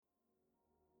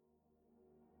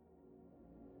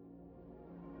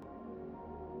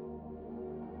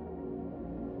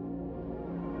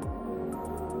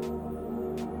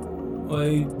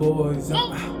Hey boys, yeah.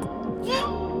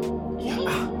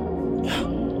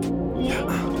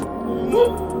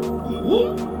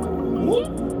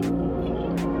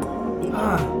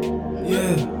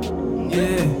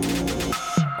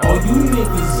 All you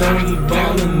niggas only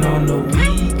ballin' on the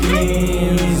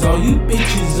weekends. All you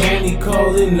bitches only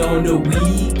callin' on the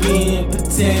weekend.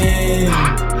 Pretend,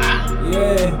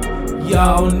 yeah.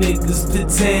 Y'all niggas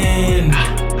pretend,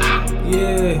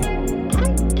 yeah.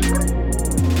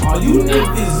 All you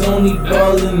niggas only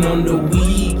ballin' on the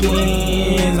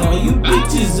weekends. All you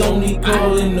bitches only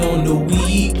callin' on the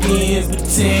weekends.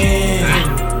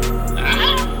 Pretend,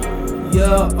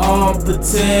 yeah, all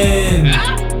pretend,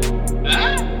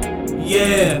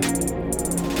 yeah.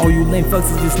 All you lame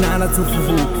fucks is just not too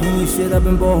fool. Clean your shit up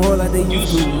and ball hard like they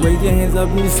used to. Raise your hands up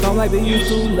and just stomp like they used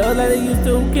to. Love like they used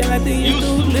to, care like they used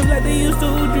to, live like they used to,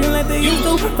 dream like they used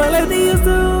to, fight like they used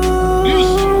to.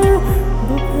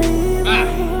 But please, like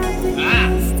they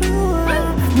used to.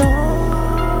 No,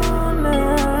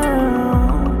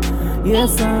 now,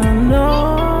 yes I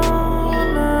know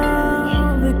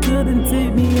now. They couldn't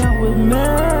take me out with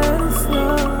medicine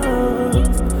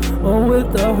or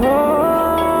with the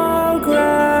whole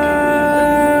crowd.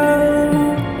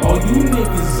 All you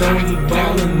niggas only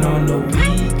ballin' on the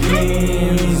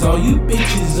weekends. All you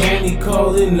bitches only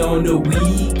callin' on the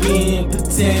weekend.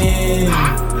 Pretend,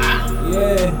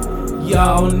 yeah.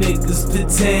 Y'all niggas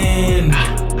pretend,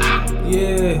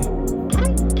 yeah.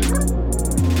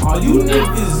 All you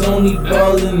niggas only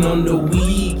ballin' on the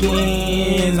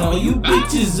weekends. All you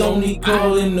bitches only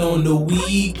callin' on the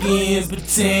weekends.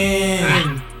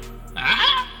 Pretend,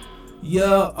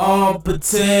 yeah, all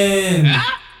pretend,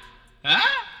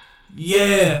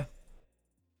 yeah.